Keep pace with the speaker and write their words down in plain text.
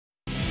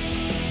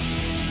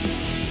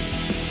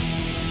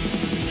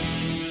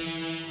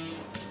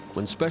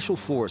When special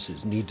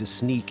forces need to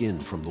sneak in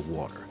from the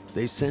water,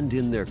 they send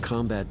in their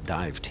combat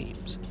dive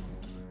teams.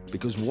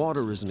 Because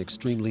water is an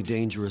extremely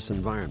dangerous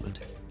environment,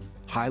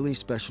 highly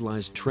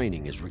specialized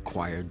training is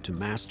required to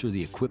master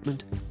the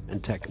equipment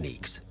and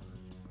techniques.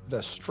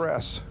 The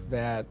stress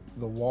that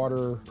the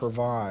water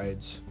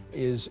provides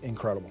is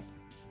incredible.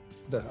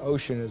 The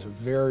ocean is a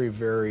very,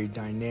 very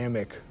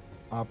dynamic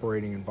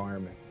operating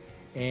environment,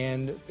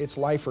 and it's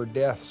life or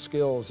death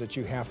skills that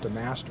you have to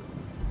master.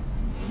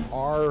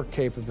 Our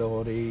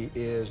capability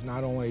is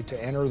not only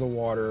to enter the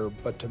water,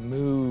 but to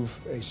move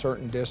a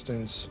certain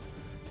distance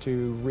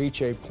to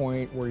reach a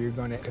point where you're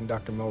going to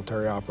conduct a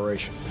military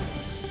operation.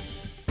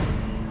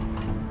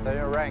 Stay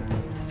in rank.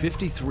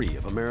 53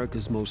 of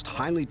America's most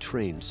highly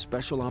trained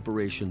Special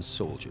Operations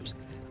soldiers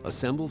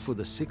assemble for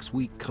the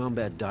 6-week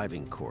combat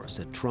diving course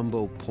at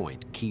Trumbo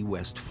Point, Key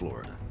West,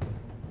 Florida.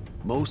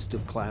 Most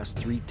of Class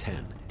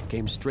 310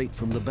 came straight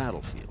from the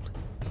battlefield.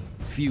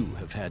 Few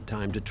have had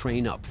time to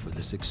train up for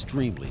this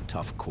extremely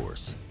tough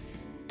course.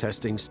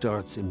 Testing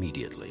starts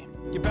immediately.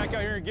 Get back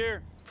out here in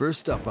gear.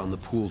 First up on the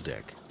pool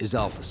deck is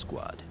Alpha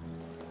Squad.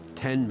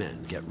 10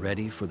 men get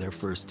ready for their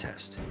first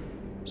test.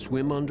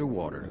 Swim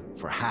underwater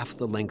for half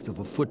the length of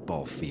a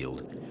football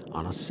field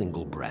on a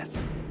single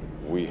breath.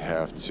 We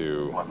have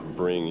to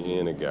bring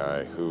in a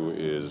guy who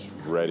is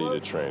ready to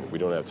train. We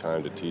don't have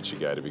time to teach a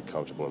guy to be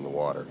comfortable in the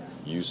water.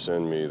 You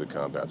send me the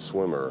combat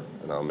swimmer,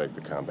 and I'll make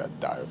the combat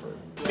diver.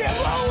 Get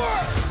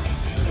lower!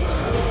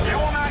 You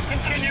will not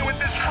continue with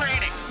this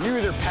training. You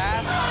either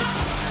pass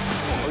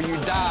or you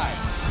die.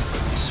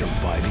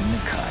 Surviving the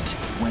Cut,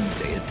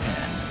 Wednesday at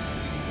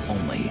 10.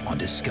 Only on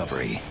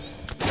Discovery.